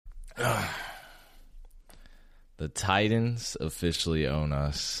The Titans officially own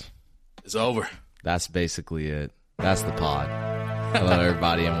us. It's over. That's basically it. That's the pod. Hello,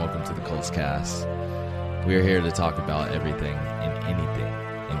 everybody, and welcome to the Colts cast. We're here to talk about everything and anything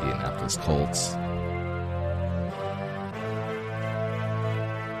Indianapolis Colts.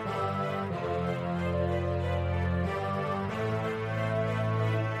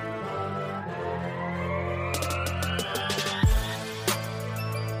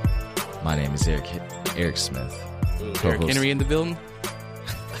 My name is Eric Smith. Eric Henry in the building.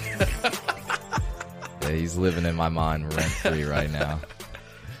 Yeah, he's living in my mind rent-free right now.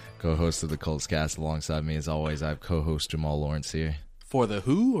 Co-host of the Colts cast alongside me, as always, I have co-host Jamal Lawrence here. For the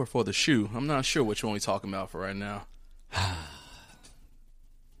who or for the shoe? I'm not sure which one we're talking about for right now.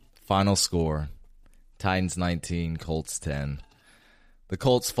 Final score, Titans 19, Colts 10. The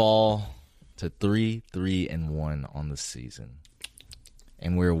Colts fall to 3-1 on the season.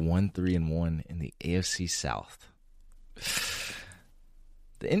 And we're 1-3-1 in the AFC South.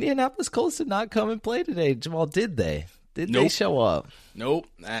 The Indianapolis Colts did not come and play today. Jamal, did they? Did they show up? Nope.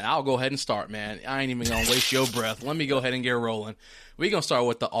 And I'll go ahead and start, man. I ain't even going to waste your breath. Let me go ahead and get rolling. We're going to start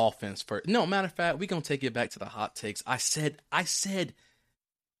with the offense first. No, matter of fact, we're going to take it back to the hot takes. I said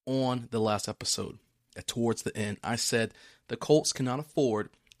on the last episode, towards the end, I said the Colts cannot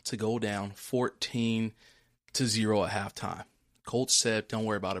afford to go down 14-0 at halftime. Colts said, don't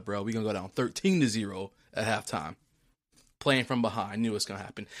worry about it, bro. We're going to go down 13-0 at halftime. Playing from behind. Knew it was going to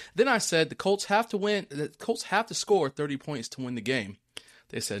happen. Then I said the Colts have to win. The Colts have to score 30 points to win the game.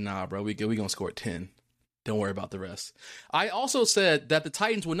 They said, nah, bro, we're going to score 10. Don't worry about the rest. I also said that the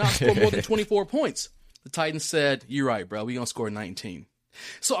Titans would not score more than 24 points. The Titans said, you're right, bro. We're going to score 19.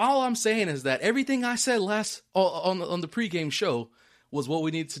 So all I'm saying is that everything I said last on the pregame show was what we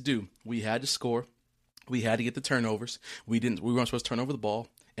needed to do. We had to score. We had to get the turnovers. We weren't supposed to turn over the ball,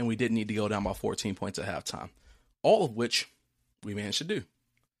 and we didn't need to go down by 14 points at halftime. All of which we managed to do.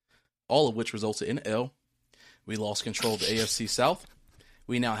 All of which resulted in an L. We lost control of the AFC South.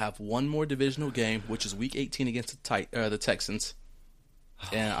 We now have one more divisional game, which is Week 18 against the Texans.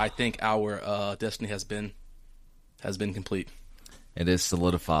 And I think our destiny has been complete. It is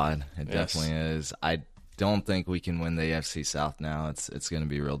solidified. It definitely is. I don't think we can win the AFC South now. It's going to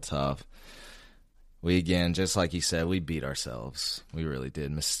be real tough. We, again, just like you said, we beat ourselves. We really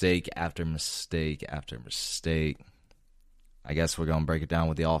did. Mistake after mistake after mistake. I guess we're going to break it down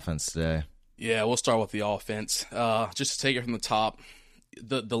with the offense today. Yeah, we'll start with the offense. Just to take it from the top,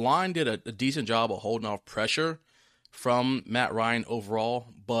 the line did a decent job of holding off pressure from Matt Ryan overall,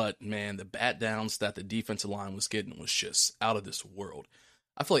 but, man, the bat downs that the defensive line was getting was just out of this world.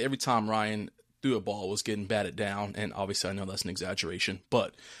 I feel like every time Ryan threw a ball was getting batted down, and obviously I know that's an exaggeration,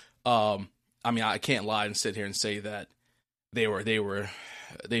 but I mean, I can't lie and sit here and say that they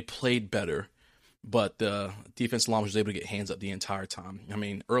played better, but the defensive line was able to get hands up the entire time. I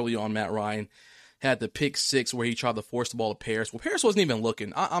mean, early on, Matt Ryan had the pick six where he tried to force the ball to Paris. Well, Paris wasn't even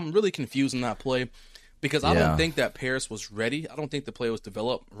looking. I'm really confused in that play because I don't think that Paris was ready. I don't think the play was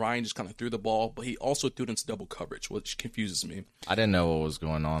developed. Ryan just kind of threw the ball, but he also threw it into double coverage, which confuses me. I didn't know what was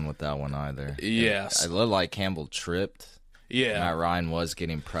going on with that one either. Yes. It looked like Campbell tripped. Yeah, Matt Ryan was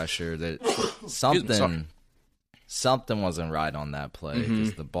getting pressure. That something wasn't right on that play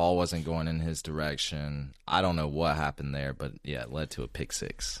because the ball wasn't going in his direction. I don't know what happened there, but yeah, it led to a pick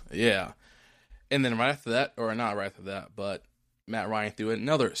six. Yeah, and then right after that, or not right after that, but Matt Ryan threw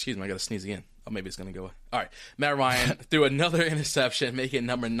another. Excuse me, I got to sneeze again. Oh, maybe it's gonna go away. All right, Matt Ryan threw another interception, making it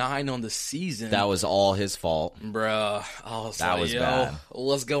number 9 on the season. That was all his fault, bruh. That was bad.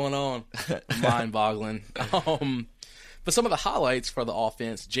 What's going on? Mind-boggling. But some of the highlights for the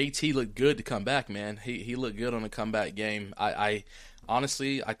offense, JT looked good to come back, man. He looked good on a comeback game. I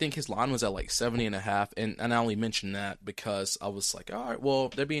honestly, I think his line was at like 70.5, and I only mentioned that because I was like, all right, well,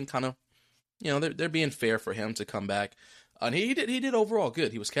 they're being kind of, they're being fair for him to come back. And he did overall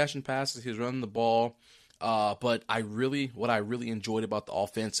good. He was catching passes, he was running the ball. But what I really enjoyed about the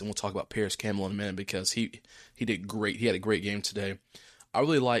offense, and we'll talk about Paris Campbell in a minute because he did great. He had a great game today. I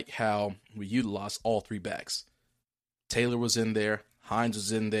really like how we utilized all three backs. Taylor was in there, Hines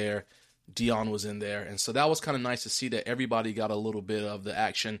was in there, Dion was in there. And so that was kind of nice to see that everybody got a little bit of the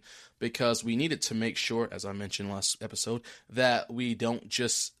action because we needed to make sure, as I mentioned last episode, that we don't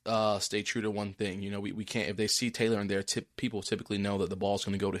just stay true to one thing. We can't, if they see Taylor in there, people typically know that the ball's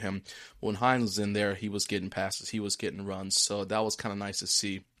going to go to him. When Hines was in there, he was getting passes, he was getting runs. So that was kind of nice to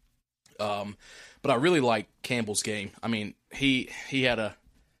see. But I really like Campbell's game. I mean, he had a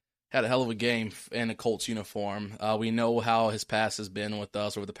hell of a game in a Colts uniform. We know how his pass has been with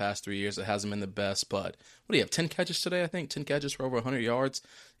us over the past 3 years. It hasn't been the best, but what do you have, 10 catches today, I think? 10 catches for over 100 yards.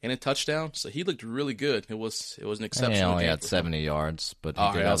 and a touchdown. So he looked really good. It was an exceptional He only game had for him. 70 yards, but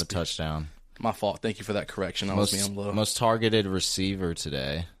he did have a touchdown. My fault. Thank you for that correction. That was me on low. Most targeted receiver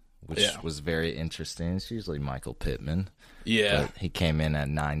today, which was very interesting. It's usually Michael Pittman. Yeah. But he came in at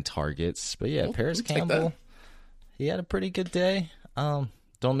 9 targets. But yeah, Paris Campbell, he had a pretty good day. Don't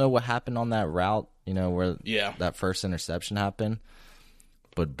know what happened on that route, where that first interception happened.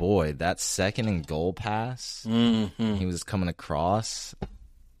 But boy, that 2nd and goal pass, he was coming across,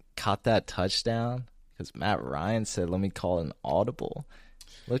 caught that touchdown because Matt Ryan said, "Let me call an audible."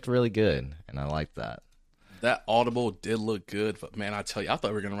 Looked really good, and I like that. That audible did look good, but man, I tell you, I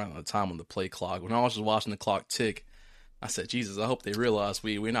thought we were going to run out of time on the play clock. When I was just watching the clock tick, I said, Jesus, I hope they realize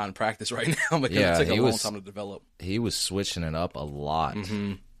we're not in practice right now because it took a long time to develop. He was switching it up a lot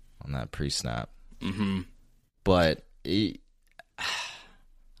on that pre-snap. Mm-hmm. But I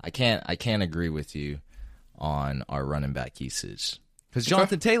can't agree with you on our running back usage. Because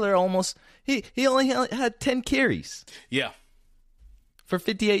Jonathan Taylor he only had 10 carries. Yeah. For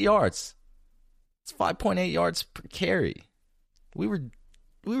 58 yards. It's 5.8 yards per carry. We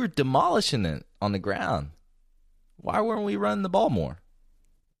were demolishing it on the ground. Why weren't we running the ball more?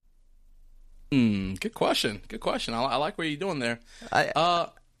 Good question. I like what you're doing there.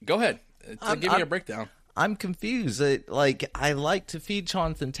 Go ahead. Give me a breakdown. I'm confused. I like to feed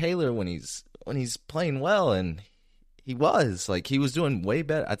Jonathan Taylor when he's playing well, and he was doing way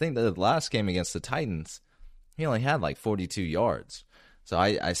better. I think the last game against the Titans, he only had 42 yards. So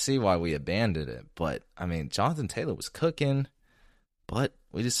I see why we abandoned it. But, I mean, Jonathan Taylor was cooking, but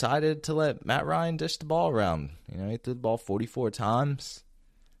we decided to let Matt Ryan dish the ball around. He threw the ball 44 times.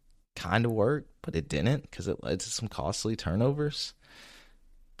 Kind of worked, but it didn't because it led to some costly turnovers.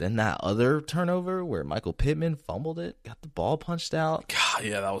 Then that other turnover where Michael Pittman fumbled it, got the ball punched out. God,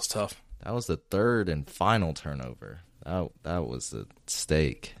 yeah, that was tough. That was the 3rd and final turnover. That was the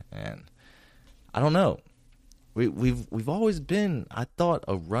stake. And I don't know. We've always been, I thought,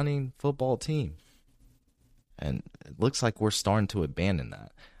 a running football team. And it looks like we're starting to abandon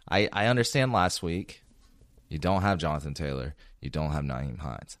that. I understand last week you don't have Jonathan Taylor. You don't have Nyheim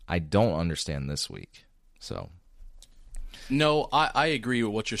Hines. I don't understand this week. So. No, I agree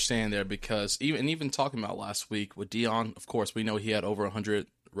with what you're saying there because even talking about last week with Dion, of course, we know he had over 100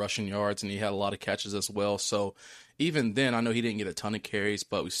 rushing yards and he had a lot of catches as well. So even then, I know he didn't get a ton of carries,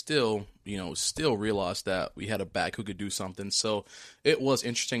 but we still realized that we had a back who could do something. So it was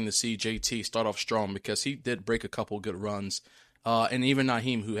interesting to see JT start off strong because he did break a couple good runs. And even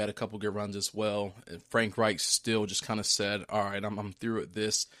Nyheim, who had a couple good runs as well. Frank Reich still just kind of said, all right, I'm through with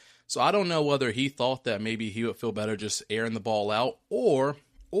this. So I don't know whether he thought that maybe he would feel better just airing the ball out or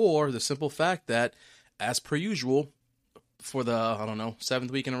the simple fact that, as per usual, for the,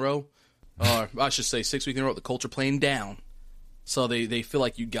 7th week in a row, or I should say 6th week in a row, the Colts are playing down. So they feel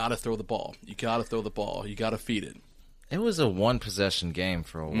like you got to throw the ball. You got to throw the ball. You got to feed it. It was a one-possession game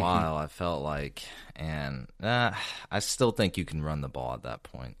for a while, I felt like. And I still think you can run the ball at that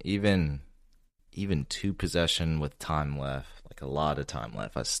point. Even 2 possession with time left, a lot of time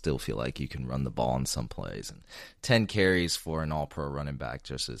left, I still feel like you can run the ball in some plays. And 10 carries for an all-pro running back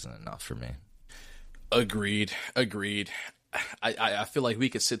just isn't enough for me. Agreed. I feel like we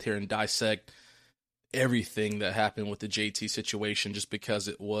could sit here and dissect everything that happened with the JT situation just because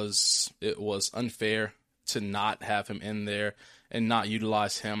it was unfair to not have him in there and not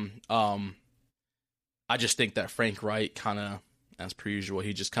utilize him. I just think that Frank Reich kind of, as per usual,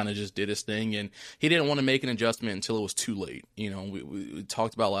 he just kind of did his thing, and he didn't want to make an adjustment until it was too late. We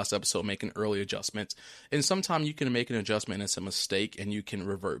talked about last episode making early adjustments, and sometimes you can make an adjustment and it's a mistake, and you can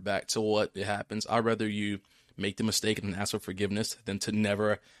revert back to what happens. I'd rather you make the mistake and ask for forgiveness than to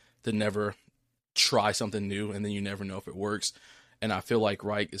never try something new, and then you never know if it works. And I feel like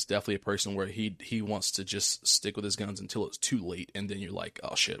Reich is definitely a person where he wants to just stick with his guns until it's too late, and then you're like,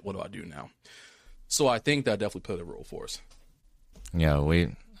 oh shit, what do I do now? So I think that definitely played a role for us. Yeah,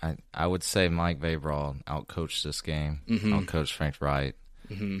 I would say Mike Vabral outcoached this game, outcoached Frank Reich.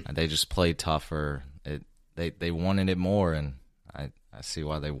 Mm-hmm. They just played tougher. They wanted it more, and I see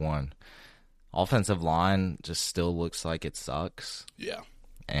why they won. Offensive line just still looks like it sucks. Yeah.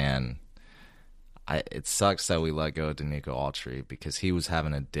 And it sucks that we let go of Danico Autry because he was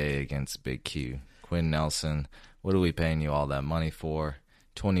having a day against Big Q. Quinn Nelson, what are we paying you all that money for?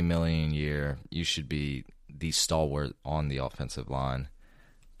 $20 million a year. You should be the stalwart on the offensive line.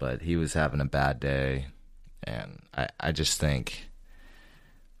 But he was having a bad day, and I just think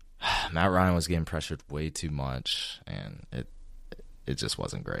Matt Ryan was getting pressured way too much, and it just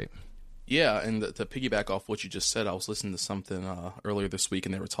wasn't great. Yeah, and to piggyback off what you just said, I was listening to something earlier this week,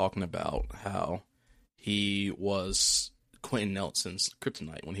 and they were talking about how he was Quentin Nelson's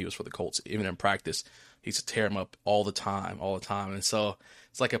kryptonite when he was for the Colts. Even in practice, he used to tear him up all the time. And so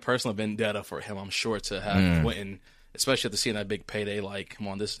it's like a personal vendetta for him, I'm sure, to have Quentin, especially after seeing that big payday. Like, come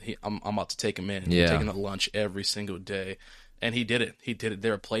on, I'm about to take him in. Yeah. I'm taking a lunch every single day. And he did it.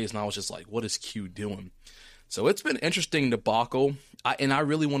 There were plays, and I was just like, what is Q doing? So it's been an interesting debacle. I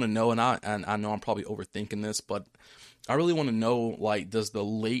really want to know, and I know I'm probably overthinking this, but I really want to know, like, does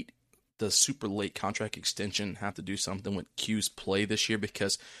the super late contract extension have to do something with Q's play this year?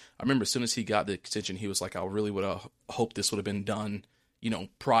 Because I remember as soon as he got the extension, he was like, I really would have hoped this would have been done,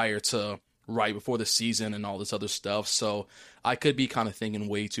 prior to right before the season and all this other stuff. So I could be kind of thinking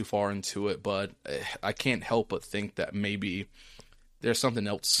way too far into it, but I can't help but think that maybe there's something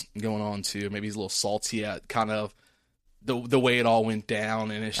else going on too. Maybe he's a little salty at kind of the way it all went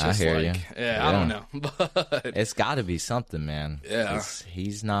down, and it's just like, yeah, I don't know. But it's got to be something, man. Yeah.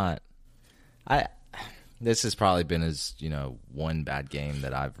 He's not. This has probably been his, one bad game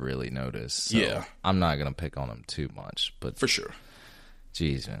that I've really noticed. So yeah. I'm not going to pick on him too much, but for sure.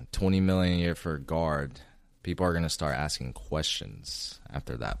 Geez, man, $20 million a year for a guard. People are going to start asking questions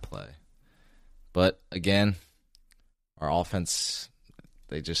after that play. But again, our offense,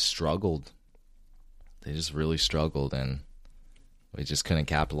 they just struggled. They just really struggled, and we just couldn't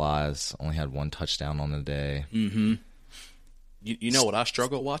capitalize. Only had one touchdown on the day. Mm-hmm. You know what I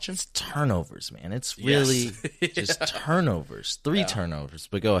struggle watching? It's turnovers, man. It's really just turnovers. 3 turnovers,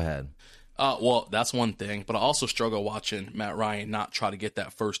 but go ahead. Well, that's one thing, but I also struggle watching Matt Ryan not try to get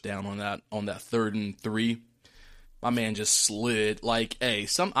that first down on that 3rd and 3. My man just slid. Like, hey,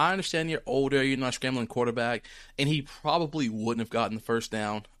 I understand you're older, you're not a scrambling quarterback, and he probably wouldn't have gotten the first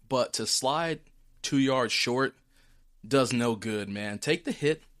down, but to slide 2 yards short does no good, man. Take the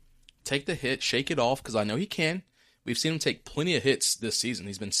hit, shake it off, because I know he can. We've seen him take plenty of hits this season.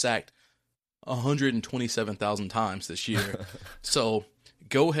 He's been sacked 127,000 times this year. So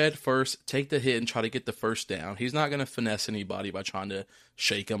go ahead first, take the hit, and try to get the first down. He's not going to finesse anybody by trying to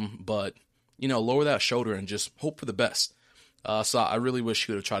shake him, but, lower that shoulder and just hope for the best. So I really wish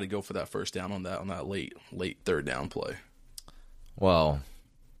he would have tried to go for that first down on that late 3rd down play. Well,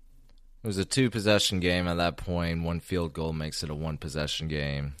 it was a 2-possession game at that point. 1 field goal makes it a 1-possession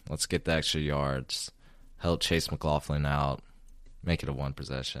game. Let's get the extra yards. Help Chase McLaughlin out. Make it a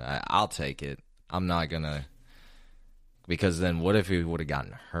 1-possession. I'll take it. I'm not going to. Because then what if he would have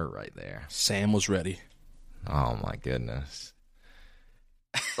gotten hurt right there? Sam was ready. Oh, my goodness.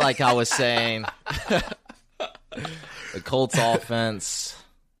 Like I was saying, the Colts offense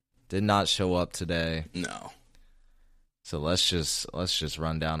did not show up today. No. So let's just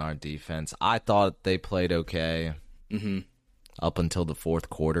run down our defense. I thought they played okay up until the 4th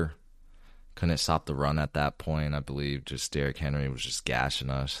quarter. Couldn't stop the run at that point. I believe just Derrick Henry was just gashing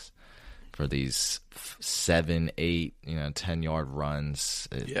us for these 7, 8, 10-yard runs.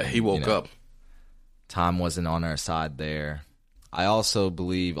 He woke up. Time wasn't on our side there. I also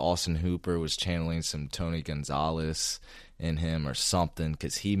believe Austin Hooper was channeling some Tony Gonzalez in him or something,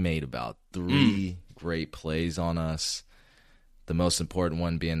 because he made about 3 great plays on us. The most important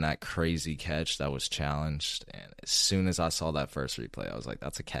one being that crazy catch that was challenged. And as soon as I saw that first replay, I was like,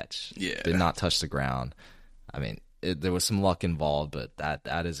 that's a catch. Yeah. Did not touch the ground. I mean, there was some luck involved, but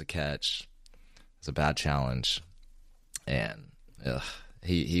that is a catch. It's a bad challenge. And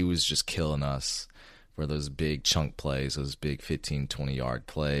he was just killing us for those big chunk plays, those big 15, 20-yard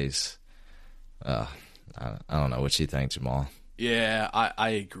plays. I don't know. What you think, Jamal? Yeah, I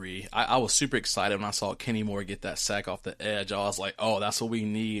agree. I was super excited when I saw Kenny Moore get that sack off the edge. I was like, oh, that's what we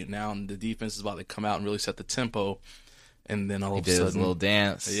need now. And the defense is about to come out and really set the tempo. And then all of a sudden, he did his little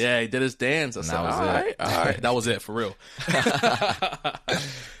dance. Yeah, he did his dance. I said, all right. That was it, for real.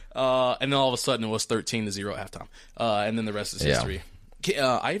 And then all of a sudden, it was 13-0 at halftime. And then the rest is history.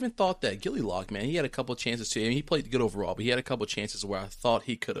 I even thought that Gilly Lock, man, he had a couple of chances too. I mean, he played good overall, but he had a couple of chances where I thought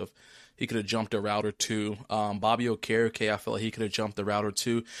he could have jumped a route or two. Bobby Okereke, I felt like he could have jumped a route or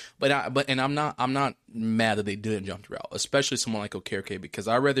two. But I'm not mad that they didn't jump the route, especially someone like Okereke, because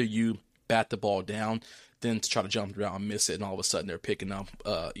I'd rather you bat the ball down than to try to jump the route and miss it, and all of a sudden they're picking up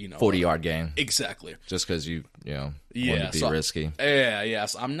 40-yard gain. Exactly. Just because you wanted to be risky. Yeah.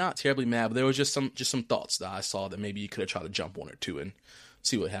 So I'm not terribly mad, but there was just some thoughts that I saw that maybe you could have tried to jump 1 or 2 and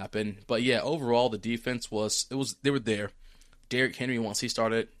see what happened. But yeah, overall the defense they were there. Derrick Henry, once he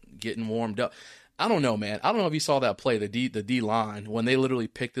started getting warmed up, I don't know, man. I don't know if you saw that play, the D line, when they literally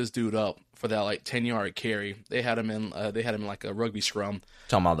picked this dude up for that 10-yard carry. They had him in like a rugby scrum.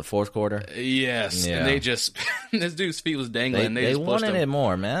 Talking about the 4th quarter. Yes, yeah. And they just this dude's feet was dangling. They just wanted it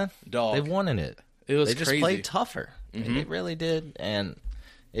more, man. Dog. They wanted it. It was they just crazy. played tougher. They really did, and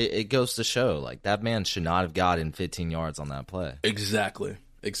it goes to show, like, that man should not have gotten 15 yards on that play. Exactly.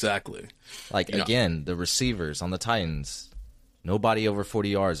 Like, again, the receivers on the Titans, nobody over 40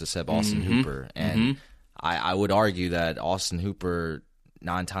 yards except Austin Hooper. And I would argue that Austin Hooper,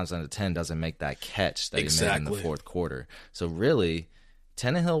 9 times out of 10, doesn't make that catch that he made in the fourth quarter. So, really,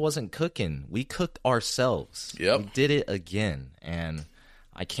 Tannehill wasn't cooking. We cooked ourselves. Yep. We did it again. And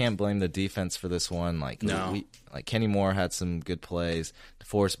I can't blame the defense for this one. Like, Kenny Moore had some good plays.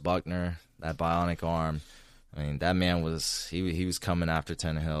 DeForest Buckner, that bionic arm. I mean, that man was he was coming after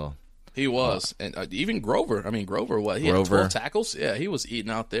Tannehill. He was. And even Grover. I mean, Grover, he had 12 tackles? Yeah, he was eating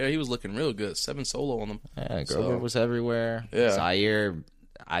out there. He was looking real good. 7 solo on them. Yeah, Grover was everywhere. Yeah. Zaire,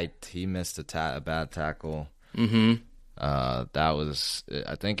 he missed a bad tackle. That was,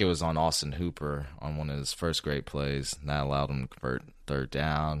 I think it was on Austin Hooper on one of his first great plays. And that allowed him to convert third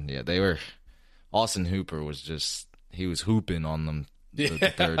down. Yeah, Austin Hooper was he was hooping on them, the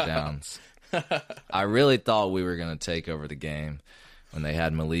third downs. I really thought we were going to take over the game when they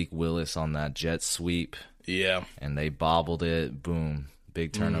had Malik Willis on that jet sweep. Yeah. And they bobbled it. Boom.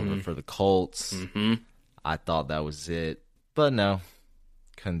 Big turnover for the Colts. I thought that was it. But no,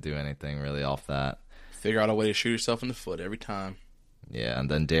 couldn't do anything really off that. Figure out a way to shoot yourself in the foot every time. Yeah,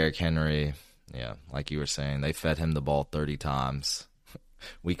 and then Derrick Henry, like you were saying, they fed him the ball 30 times.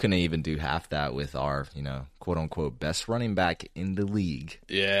 We couldn't even do half that with our, quote-unquote, best running back in the league.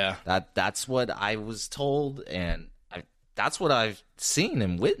 Yeah. That's what I was told, and that's what I've seen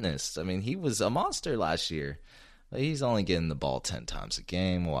and witnessed. I mean, he was a monster last year. He's only getting the ball 10 times a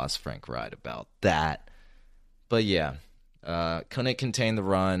game. We'll ask Frank Wright about that. But, yeah, couldn't contain the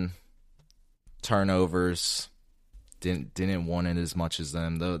run. Turnovers. Didn't want it as much as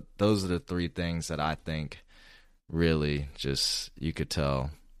them. Those are the 3 things that I think really just, you could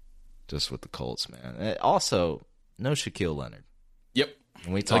tell just with the Colts, man. And also, no Shaquille Leonard. Yep.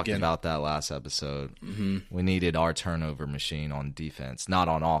 And we talked about that last episode. We needed our turnover machine on defense, not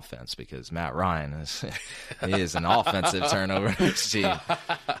on offense, because Matt Ryan is an offensive turnover machine.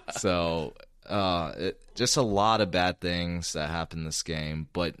 So just a lot of bad things that happened this game,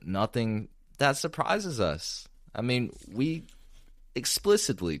 but nothing that surprises us. I mean, we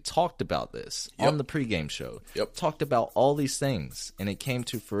explicitly talked about this on the pregame show. Talked about all these things, and it came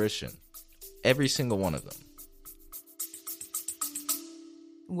to fruition. Every single one of them.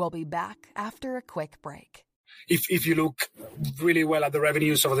 We'll be back after a quick break. If you look really well at the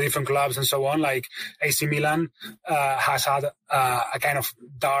revenues of the different clubs and so on, like AC Milan has had a kind of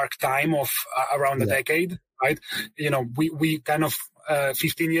dark time of around the decade, right? We kind of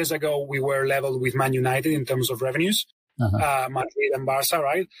 15 years ago, we were leveled with Man United in terms of revenues. Madrid and Barca,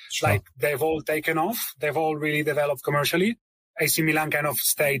 right? Sure. Like, they've all taken off. They've all really developed commercially. AC Milan kind of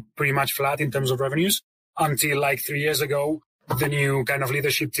stayed pretty much flat in terms of revenues until like 3 years ago, the new kind of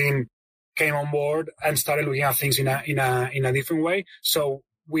leadership team came on board and started looking at things in a different way. So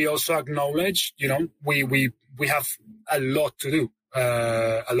we also acknowledge, we have a lot to do,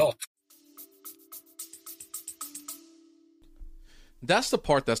 a lot. That's the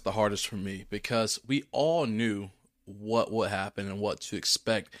part that's the hardest for me, because we all knew what would happen and what to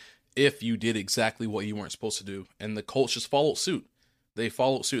expect if you did exactly what you weren't supposed to do. And the Colts just followed suit. They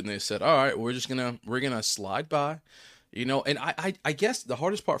followed suit and they said, all right, we're gonna slide by. And I guess the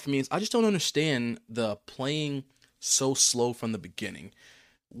hardest part for me is I just don't understand the playing so slow from the beginning.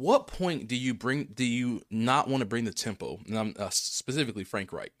 What point do you not want to bring the tempo? And I'm specifically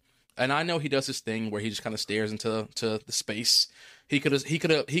Frank Wright. And I know he does this thing where he just kind of stares into the space. He could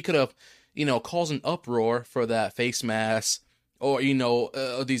have caused an uproar for that face mask or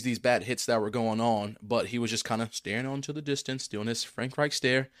these bad hits that were going on, but he was just kind of staring on to the distance, doing this Frank Reich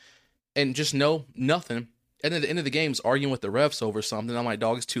stare, and just nothing. And at the end of the game, he's arguing with the refs over something. I'm like,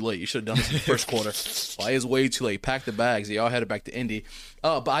 dog, it's too late. You should have done this in the first quarter. Why is way too late? Pack the bags. They all headed back to Indy.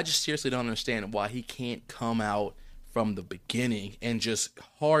 But I just seriously don't understand why he can't come out from the beginning and just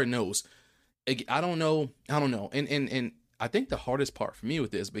hard nose. I don't know. And I think the hardest part for me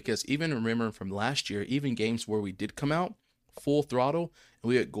with this, because even remembering from last year, even games where we did come out full throttle and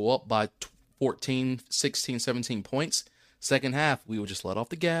we would go up by 14, 16, 17 points, second half, we would just let off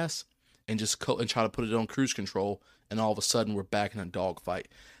the gas and just and try to put it on cruise control, and all of a sudden we're back in a dogfight.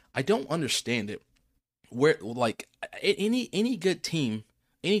 I don't understand it. Where, like, any good team,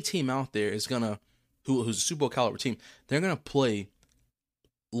 any team out there is gonna who's a Super Bowl caliber team, they're gonna play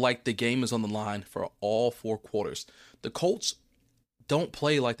like the game is on the line for all 4 quarters. The Colts don't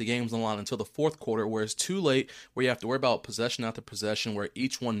play like the game's on the line until the 4th quarter, where it's too late, where you have to worry about possession after possession, where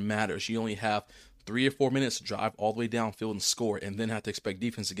each one matters. You only have 3 or 4 minutes to drive all the way downfield and score, and then have to expect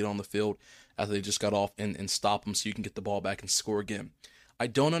defense to get on the field after they just got off and stop them so you can get the ball back and score again. I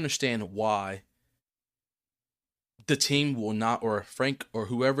don't understand why the team will not, or Frank, or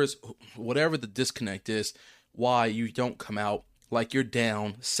whatever the disconnect is, why you don't come out like you're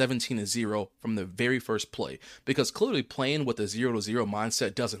down 17-0 from the very first play. Because clearly playing with a 0-0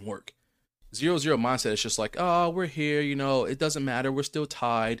 mindset doesn't work. 0-0 mindset is just like, oh, we're here, it doesn't matter. We're still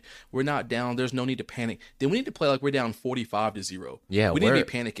tied. We're not down. There's no need to panic. Then we need to play like we're down 45-0. Yeah, we need to be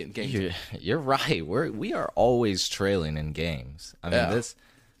panicking games. You're right. We are always trailing in games. I mean,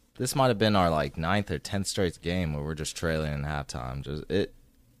 this might have been our like 9th or 10th straight game where we're just trailing in halftime.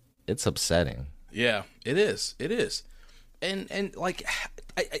 It's upsetting. Yeah, it is. It is. And like,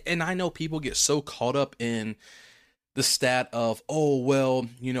 I know people get so caught up in the stat of, oh, well,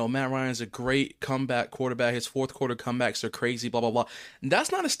 Matt Ryan's a great comeback quarterback. His fourth quarter comebacks are crazy, blah, blah, blah. And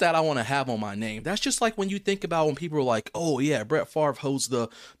that's not a stat I want to have on my name. That's just like when you think about when people are like, oh, yeah, Brett Favre holds the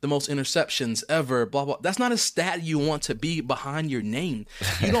most interceptions ever, blah, blah. That's not a stat you want to be behind your name.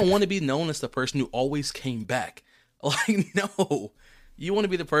 You don't want to be known as the person who always came back. Like, no. You want to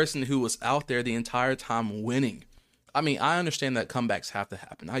be the person who was out there the entire time winning. I mean, I understand that comebacks have to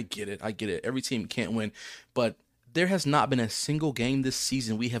happen. I get it. Every team can't win. But there has not been a single game this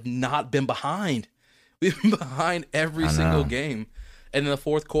season we have not been behind. We've been behind every single game. And in the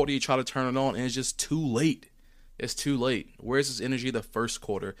fourth quarter, you try to turn it on, and it's just too late. It's too late. Where's this energy the first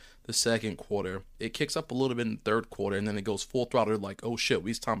quarter, the second quarter? It kicks up a little bit in the third quarter, and then it goes full throttle like, oh, shit,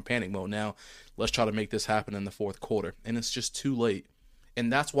 we're time panic mode now. Let's try to make this happen in the fourth quarter. And it's just too late.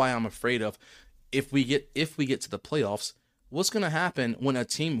 And that's why I'm afraid of if we get to the playoffs, what's going to happen when a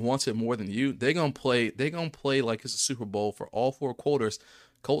team wants it more than you? They're going to play like it's a Super Bowl for all 4 quarters.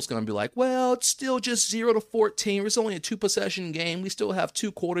 Colts going to be like, well, it's still just 0-14. It's only a 2-possession game. We still have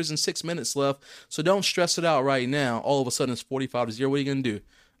 2 quarters and 6 minutes left. So don't stress it out right now. All of a sudden it's 45-0. What are you going to do?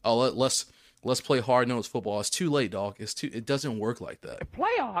 Oh, let's play hard-nosed football. It's too late, dog. It doesn't work like that.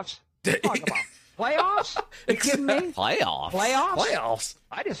 Playoffs? Talk about playoffs? You kidding me? Playoffs?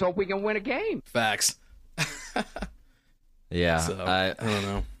 I just hope we can win a game. Facts. Yeah, So, I don't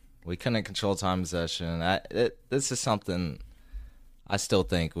know. We couldn't control time possession. This is something I still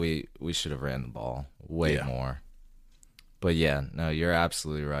think we should have ran the ball way more. But yeah, no, you're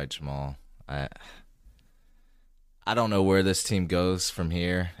absolutely right, Jamal. I don't know where this team goes from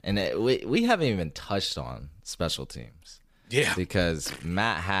here, and we haven't even touched on special teams. Yeah, because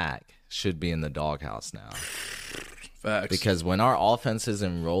Matt Hack should be in the doghouse now. Facts. Because when our offense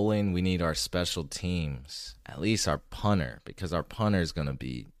isn't rolling, we need our special teams, at least our punter, because our punter is going to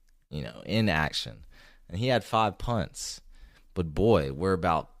be, in action. And he had 5 punts. But boy, we're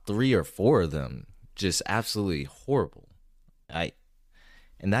about 3 or 4 of them just absolutely horrible. And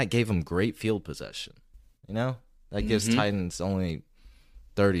that gave him great field possession. That gives Titans only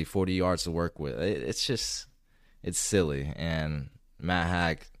 30, 40 yards to work with. It's silly. And Matt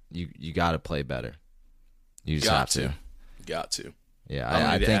Hack, you got to play better. You just have to. Got to. Yeah, I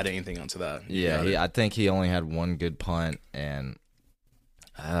don't need to to add anything onto that. I think he only had 1 good punt, and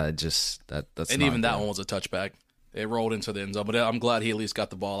that's. And even that one was a touchback. It rolled into the end zone, but I'm glad he at least got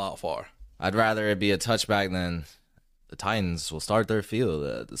the ball out far. I'd rather it be a touchback than the Titans will start their field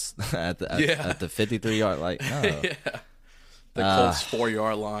at the 53-yard. Like, no. Yeah. The Colts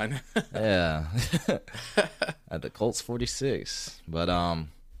 4-yard line. Yeah. At the Colts 46. But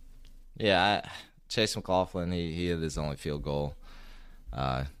Chase McLaughlin, he hit his only field goal.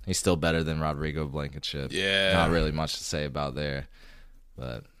 He's still better than Rodrigo Blankenship. Yeah. Not really much to say about there.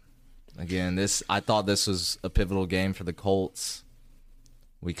 But again, I thought this was a pivotal game for the Colts.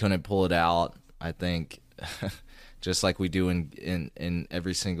 We couldn't pull it out. I think just like we do in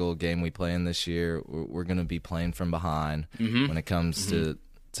every single game we play in this year, we're going to be playing from behind when it comes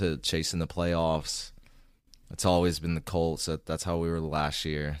to chasing the playoffs. It's always been the Colts. That's how we were last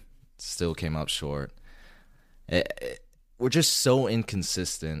year. Still came up short. We're just so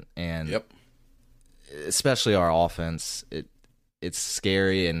inconsistent, and especially our offense. It's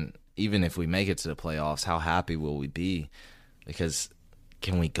scary, and even if we make it to the playoffs, how happy will we be? Because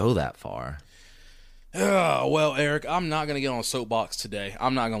can we go that far? Well, Eric, I'm not going to get on a soapbox today.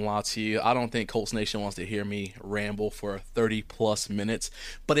 I'm not going to lie to you. I don't think Colts Nation wants to hear me ramble for 30-plus minutes.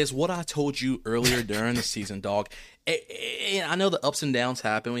 But it's what I told you earlier during the season, dog. And I know the ups and downs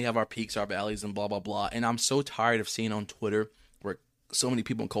happen. We have our peaks, our valleys, and blah, blah, blah. And I'm so tired of seeing on Twitter where so many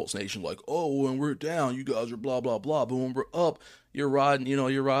people in Colts Nation are like, oh, when we're down, you guys are blah, blah, blah. But when we're up, you're riding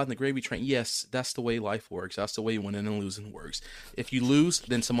the gravy train. Yes, that's the way life works. That's the way winning and losing works. If you lose,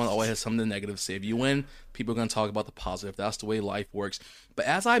 then someone always has something negative to say. If you win, people are going to talk about the positive. That's the way life works. But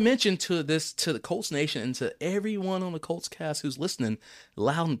as I mentioned to the Colts Nation and to everyone on the Colts cast who's listening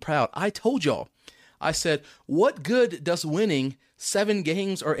loud and proud, I told y'all, I said, what good does winning 7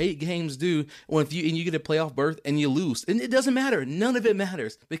 games or 8 games do when you get a playoff berth and you lose. And it doesn't matter. None of it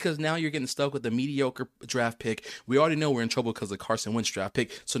matters because now you're getting stuck with a mediocre draft pick. We already know we're in trouble because of Carson Wentz draft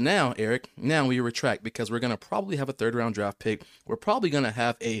pick. So now, Eric, we retract because we're going to probably have a 3rd round draft pick. We're probably going to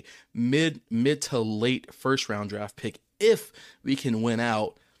have a mid to late 1st round draft pick if we can win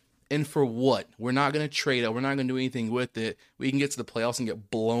out. And for what? We're not going to trade it. We're not going to do anything with it. We can get to the playoffs and get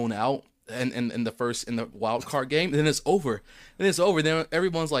blown out. And in the wild card game, then it's over. Then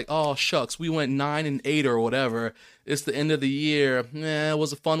everyone's like, "Oh shucks, we went 9-8 or whatever. It's the end of the year. It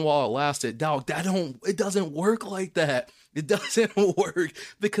was a fun while it lasted." Dog, it doesn't work like that. It doesn't work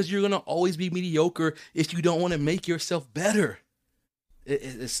because you're gonna always be mediocre if you don't want to make yourself better.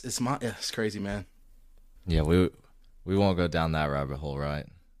 It's crazy, man. Yeah, we won't go down that rabbit hole, right?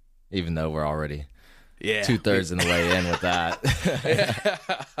 Even though we're already 2/3 in the way in with that.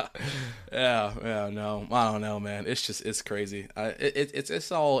 No, I don't know, man. It's crazy.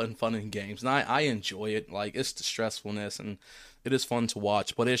 It's all in fun and games, and I enjoy it. Like, it's the stressfulness, and it is fun to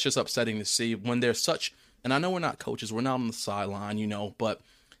watch, but it's just upsetting to see when there's such. And I know we're not coaches, we're not on the sideline, but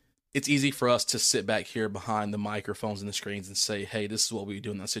it's easy for us to sit back here behind the microphones and the screens and say, "Hey, this is what we do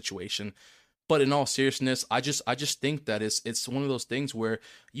in that situation." But in all seriousness, I just think that it's one of those things where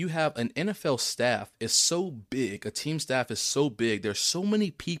you have an NFL staff is so big, a team staff is so big, there's so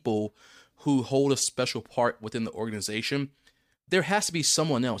many people who hold a special part within the organization. There has to be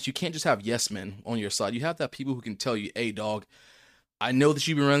someone else. You can't just have yes men on your side. You have to have people who can tell you, "Hey, dog, I know that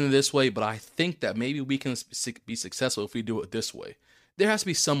you've been running this way, but I think that maybe we can be successful if we do it this way." There has to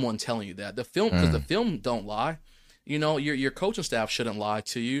be someone telling you that. The film don't lie. Your coaching staff shouldn't lie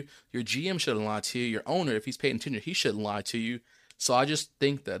to you. Your GM shouldn't lie to you. Your owner, if he's paying attention, he shouldn't lie to you. So I just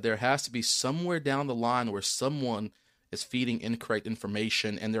think that there has to be somewhere down the line where someone is feeding incorrect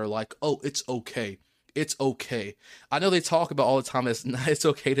information and they're like, "Oh, it's okay. It's okay." I know they talk about all the time it's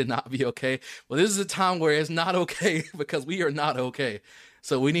okay to not be okay. Well, this is a time where it's not okay because we are not okay.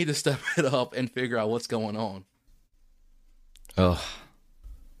 So we need to step it up and figure out what's going on. Oh,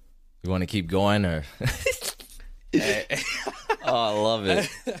 you want to keep going or? Oh, I love it.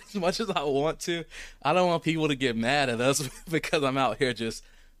 As much as I want to, I don't want people to get mad at us because I'm out here just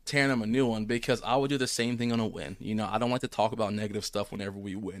tearing them a new one, because I would do the same thing on a win. I don't like to talk about negative stuff whenever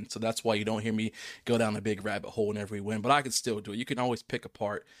we win. So that's why you don't hear me go down a big rabbit hole whenever we win, but I can still do it. You can always pick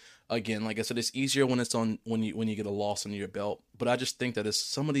apart. Again, like I said, it's easier when it's when you get a loss under your belt. But I just think that it's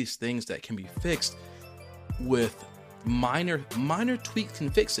some of these things that can be fixed with minor tweaks can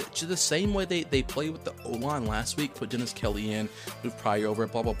fix it. Just the same way they played with the O-line last week, put Dennis Kelly in, move Pryor over,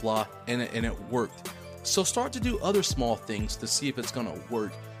 blah blah blah, and it worked. So start to do other small things to see if it's gonna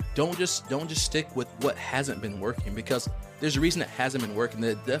work. Don't just stick with what hasn't been working, because there's a reason it hasn't been working.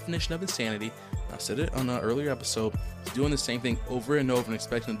 The definition of insanity, I said it on an earlier episode, is doing the same thing over and over and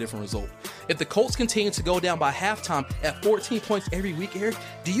expecting a different result. If the Colts continue to go down by halftime at 14 points every week, Eric,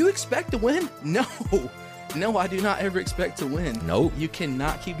 do you expect to win? No, I do not ever expect to win. Nope. You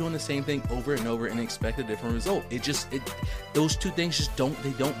cannot keep doing the same thing over and over and expect a different result. Those two things just don't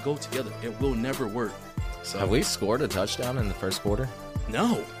go together. It will never work. So, have we scored a touchdown in the first quarter?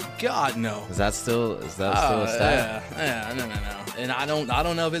 No. God, no. Is that still a stat? Yeah, no. And I don't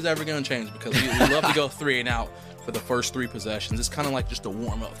know if it's ever going to change, because we love to go 3 and out for the first 3 possessions. It's kind of like just a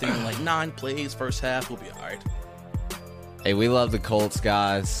warm-up thing. Like 9 plays, first half, we'll be all right. Hey, we love the Colts,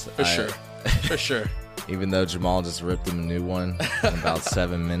 guys. For sure. Even though Jamal just ripped them a new one in about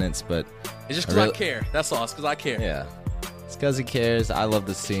 7 minutes, but it's just because I care. That's all. It's because I care. Yeah, it's because he cares. I love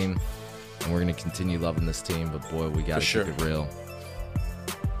this team, and we're going to continue loving this team. But boy, we got to keep it real.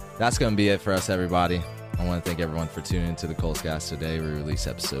 That's going to be it for us, everybody. I want to thank everyone for tuning into the Colts Guys today. We release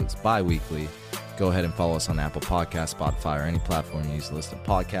episodes bi-weekly. Go ahead and follow us on Apple Podcasts, Spotify, or any platform you use to listen to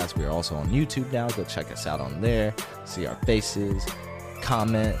podcasts. We are also on YouTube now. Go check us out on there. See our faces.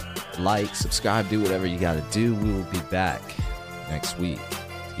 Comment, like, subscribe, do whatever you got to do. We will be back next week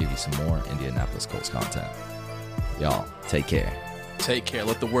to give you some more Indianapolis Colts content. Y'all, take care. Take care.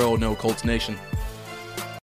 Let the world know, Colts Nation.